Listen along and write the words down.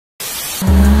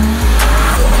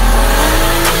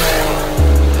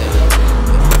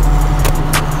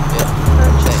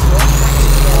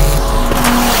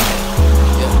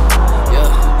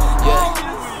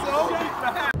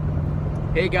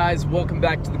guys, welcome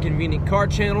back to the Convenient Car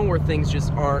Channel, where things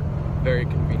just aren't very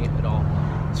convenient at all.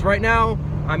 So right now,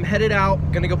 I'm headed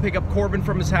out, gonna go pick up Corbin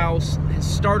from his house. His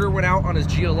starter went out on his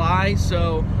GLI,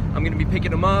 so I'm gonna be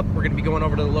picking him up. We're gonna be going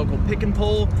over to the local pick and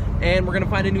pull, and we're gonna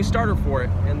find a new starter for it,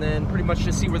 and then pretty much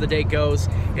just see where the day goes.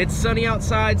 It's sunny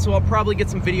outside, so I'll probably get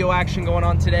some video action going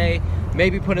on today.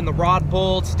 Maybe put in the rod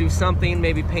bolts, do something,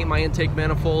 maybe paint my intake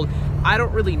manifold. I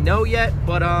don't really know yet,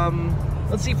 but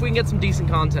let's see if we can get some decent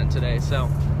content today. So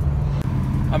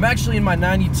I'm actually in my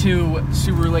 92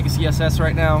 Subaru Legacy SS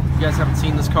right now. If you guys haven't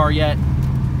seen this car yet,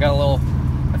 got a little,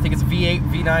 I think it's a V8,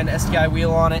 V9 STI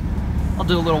wheel on it. I'll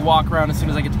do a little walk around as soon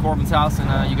as I get to Corbin's house,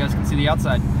 and you guys can see the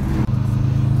outside.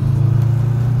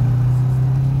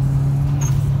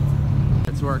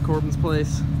 That's where our Corbin's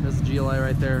place. There's the GLI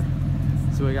right there.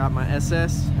 So I got my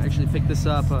SS. I actually picked this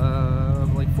up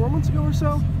like 4 months ago or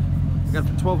so. I got it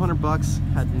for 1,200 bucks.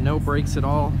 Had no brakes at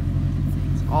all.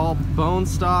 It's all bone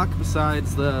stock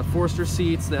besides the Forester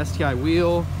seats, the STI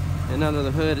wheel, and under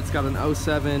the hood it's got an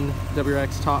 07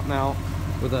 WRX top mount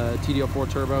with a TD04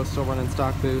 turbo, still running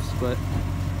stock boost, but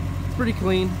it's pretty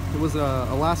clean. It was a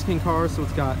Alaskan car, so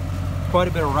it's got quite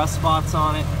a bit of rust spots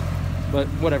on it, but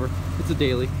whatever. It's a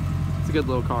daily. It's a good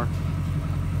little car.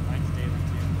 Mine's daily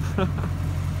too.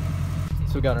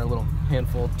 So we got our little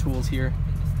handful of tools here.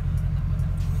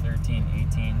 13,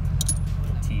 18,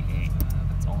 T8.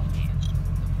 That's all I need.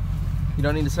 You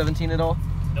don't need a 17 at all?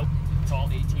 Nope. It's all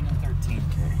 18 and 13.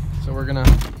 Okay. So we're gonna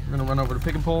run over to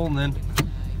pick and pull and then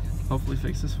hopefully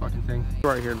fix this fucking thing.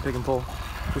 Right here in pick and pull.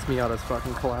 This Miata is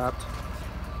fucking clapped.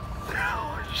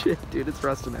 Oh shit, dude, it's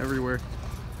rusting everywhere.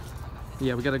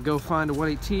 Yeah, we gotta go find a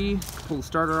 1.8T, pull the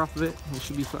starter off of it, and it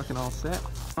should be fucking all set.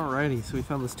 Alrighty, so we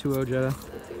found this 2.0 Jetta.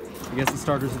 I guess the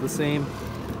starters are the same.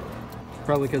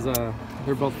 Probably because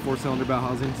they're both 4-cylinder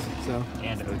Bauhausens, so.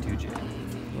 And O2J.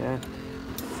 Yeah,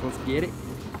 so let's get it.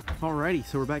 Alrighty,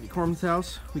 so we're back at Corbin's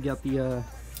house. We got the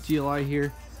GLI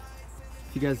here.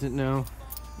 If you guys didn't know,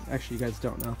 actually you guys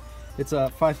don't know, it's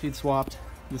a 5-speed swapped.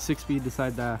 The 6-speed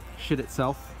decided to shit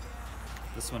itself.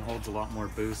 This one holds a lot more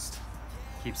boost.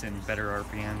 Keeps in better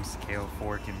RPMs.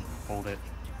 KO4 can hold it.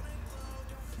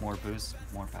 More boost,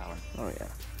 more power. Oh yeah.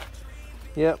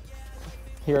 Yep.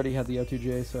 He already had the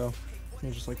O2J, so he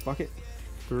was just like, fuck it.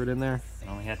 Threw it in there. It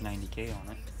only had 90K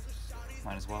on it.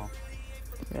 Might as well.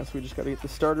 Yeah, so we just gotta get the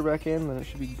starter back in, then it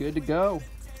should be good to go.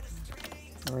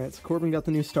 Alright, so Corbin got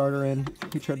the new starter in.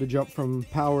 He tried to jump from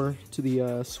power to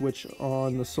the switch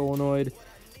on the solenoid,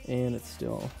 and it's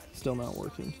still not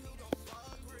working.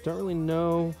 Don't really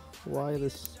know why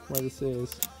this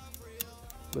is,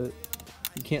 but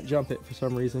you can't jump it for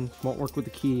some reason. Won't work with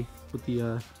the key, with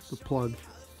the plug.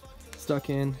 Stuck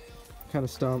in, kind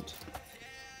of stumped.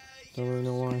 Don't really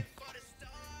know why.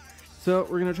 So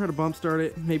we're gonna try to bump start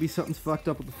it. Maybe something's fucked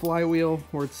up with the flywheel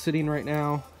where it's sitting right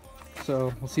now.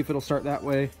 So we'll see if it'll start that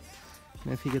way.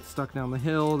 And if he gets stuck down the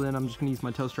hill, then I'm just gonna use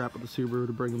my tow strap with the Subaru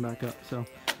to bring him back up. So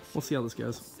we'll see how this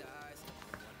goes.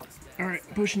 All right,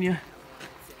 pushing you.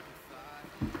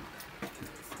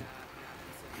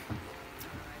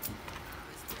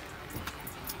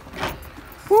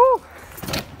 Woo!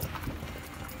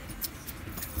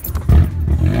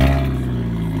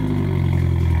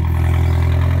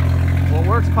 Well, it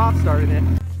works pop starting it.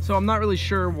 So I'm not really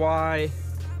sure why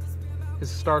his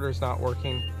starter's not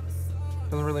working.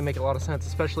 Doesn't really make a lot of sense,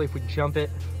 especially if we jump it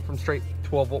from straight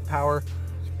 12-volt power.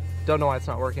 Don't know why it's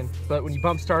not working, but when you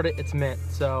bump start it, it's mint.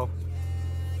 So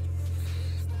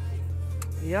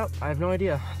yep, I have no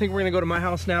idea. I think we're gonna go to my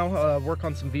house now, work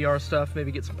on some VR stuff,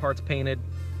 maybe get some parts painted,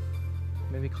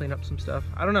 maybe clean up some stuff.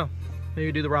 I don't know.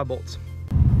 Maybe do the rod bolts.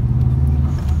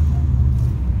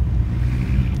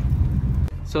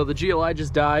 So the GLI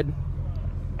just died.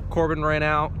 Corbin ran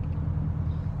out.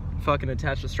 Fucking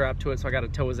attached a strap to it, so I gotta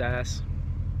tow his ass.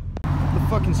 The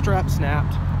fucking strap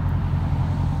snapped.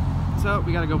 So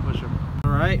we gotta go push him.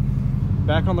 All right,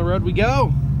 back on the road we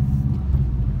go.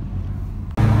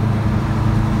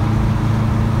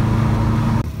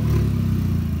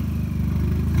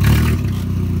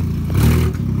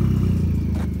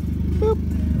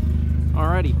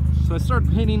 Alrighty, so I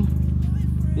started painting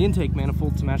the intake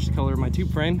manifold to match the color of my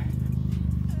tube frame.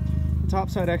 The top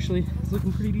side actually is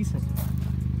looking pretty decent.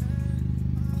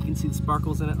 You can see the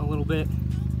sparkles in it a little bit.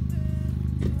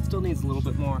 Still needs a little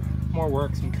bit more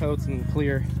work, some coats and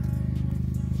clear.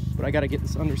 But I gotta get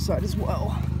this underside as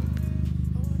well.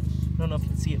 I don't know if you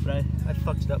can see it, but I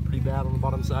fucked it up pretty bad on the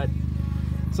bottom side.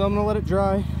 So I'm gonna let it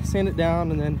dry, sand it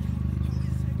down, and then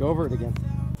go over it again.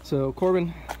 So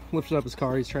Corbin lifted up his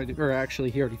car. He's trying to, or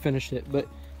actually he already finished it, but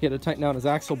he had to tighten down his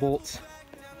axle bolts.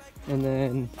 And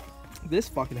then this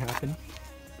fucking happened.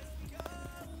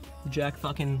 The jack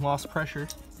fucking lost pressure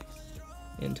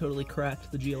and totally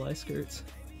cracked the GLI skirts.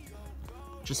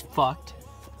 Just fucked.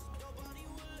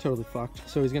 Totally fucked.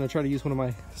 So he's gonna try to use one of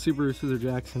my Subaru scissor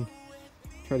jacks and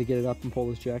try to get it up and pull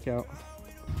this jack out.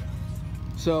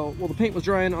 So, while the paint was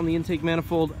drying on the intake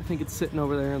manifold, I think it's sitting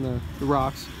over there in the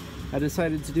rocks, I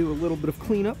decided to do a little bit of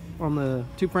cleanup on the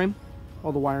tube frame,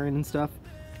 all the wiring and stuff.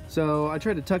 So I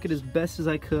tried to tuck it as best as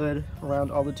I could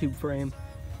around all the tube frame.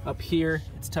 Up here,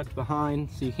 it's tucked behind,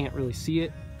 so you can't really see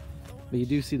it, but you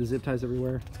do see the zip ties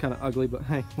everywhere. It's kind of ugly, but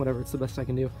hey, whatever, it's the best I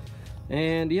can do.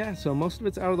 And yeah, so most of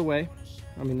it's out of the way.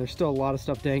 I mean, there's still a lot of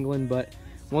stuff dangling, but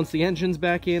once the engine's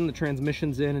back in, the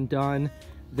transmission's in and done,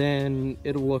 then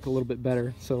it'll look a little bit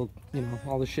better. So, you know,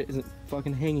 all the shit isn't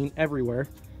fucking hanging everywhere.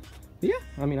 But yeah,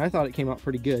 I mean, I thought it came out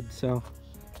pretty good. So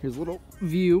here's a little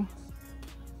view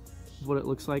of what it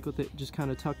looks like with it just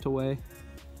kind of tucked away.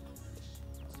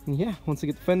 And yeah, once I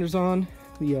get the fenders on,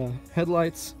 the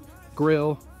headlights,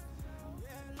 grill,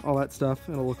 all that stuff,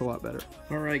 it'll look a lot better.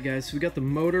 All right, guys, so we got the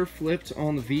motor flipped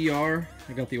on the VR.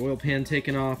 I got the oil pan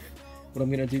taken off. What I'm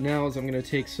gonna do now is I'm gonna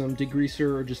take some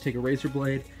degreaser or just take a razor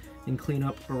blade and clean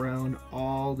up around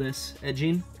all this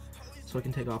edging so I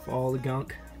can take off all the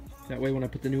gunk. That way when I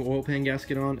put the new oil pan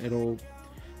gasket on, it'll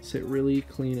sit really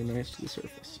clean and nice to the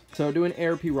surface. So doing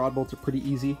ARP rod bolts are pretty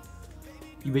easy.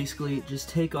 You basically just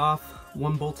take off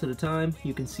one bolt at a time.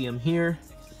 You can see them here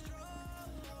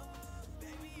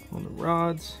on the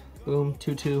rods. Boom,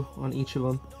 2-2 on each of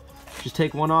them. Just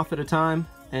take one off at a time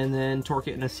and then torque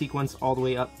it in a sequence all the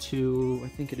way up to, I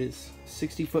think it is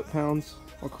 60 foot-pounds.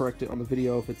 I'll correct it on the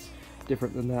video if it's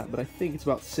different than that, but I think it's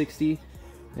about 60.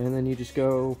 And then you just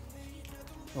go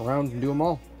around and do them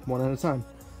all, one at a time.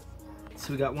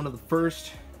 So we got one of the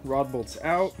first rod bolts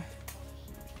out.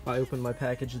 I opened my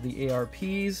package of the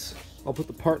ARPs. I'll put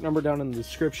the part number down in the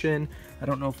description. I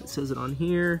don't know if it says it on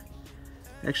here.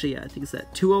 Actually, yeah, I think it's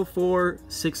that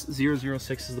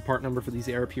 2046006 is the part number for these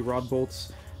ARP rod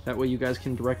bolts. That way you guys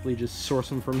can directly just source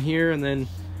them from here and then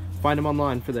find them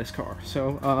online for this car.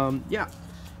 So, yeah.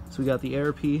 So we got the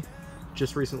ARP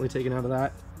just recently taken out of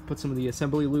that. Put some of the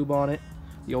assembly lube on it,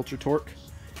 the Ultra Torque,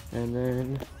 and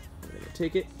then we're gonna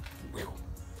take it,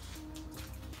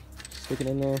 stick it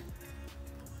in there,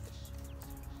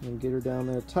 and get her down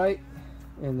there tight,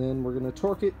 and then we're gonna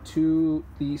torque it to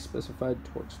the specified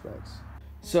torque specs.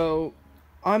 So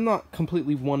I'm not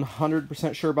completely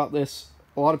 100% sure about this.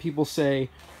 A lot of people say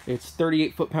it's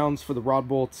 38 foot-pounds for the rod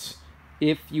bolts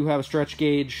if you have a stretch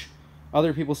gauge.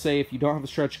 Other people say if you don't have a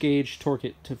stretch gauge, torque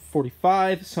it to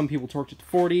 45. Some people torque it to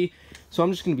 40. So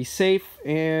I'm just going to be safe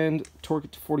and torque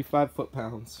it to 45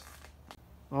 foot-pounds.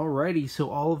 Alrighty, so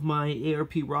all of my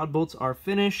ARP rod bolts are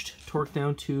finished. Torqued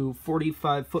down to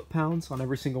 45 foot-pounds on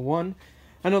every single one.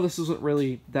 I know this isn't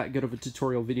really that good of a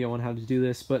tutorial video on how to do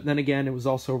this, but then again, it was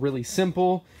also really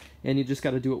simple, and you just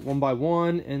got to do it one by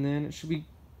one, and then it should be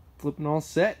flipping all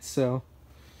set. So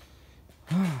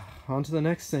on to the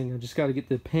next thing. I just got to get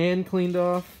the pan cleaned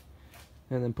off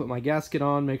and then put my gasket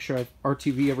on, make sure I have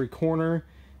RTV every corner,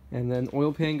 and then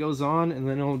oil pan goes on, and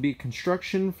then it'll be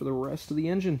construction for the rest of the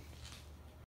engine.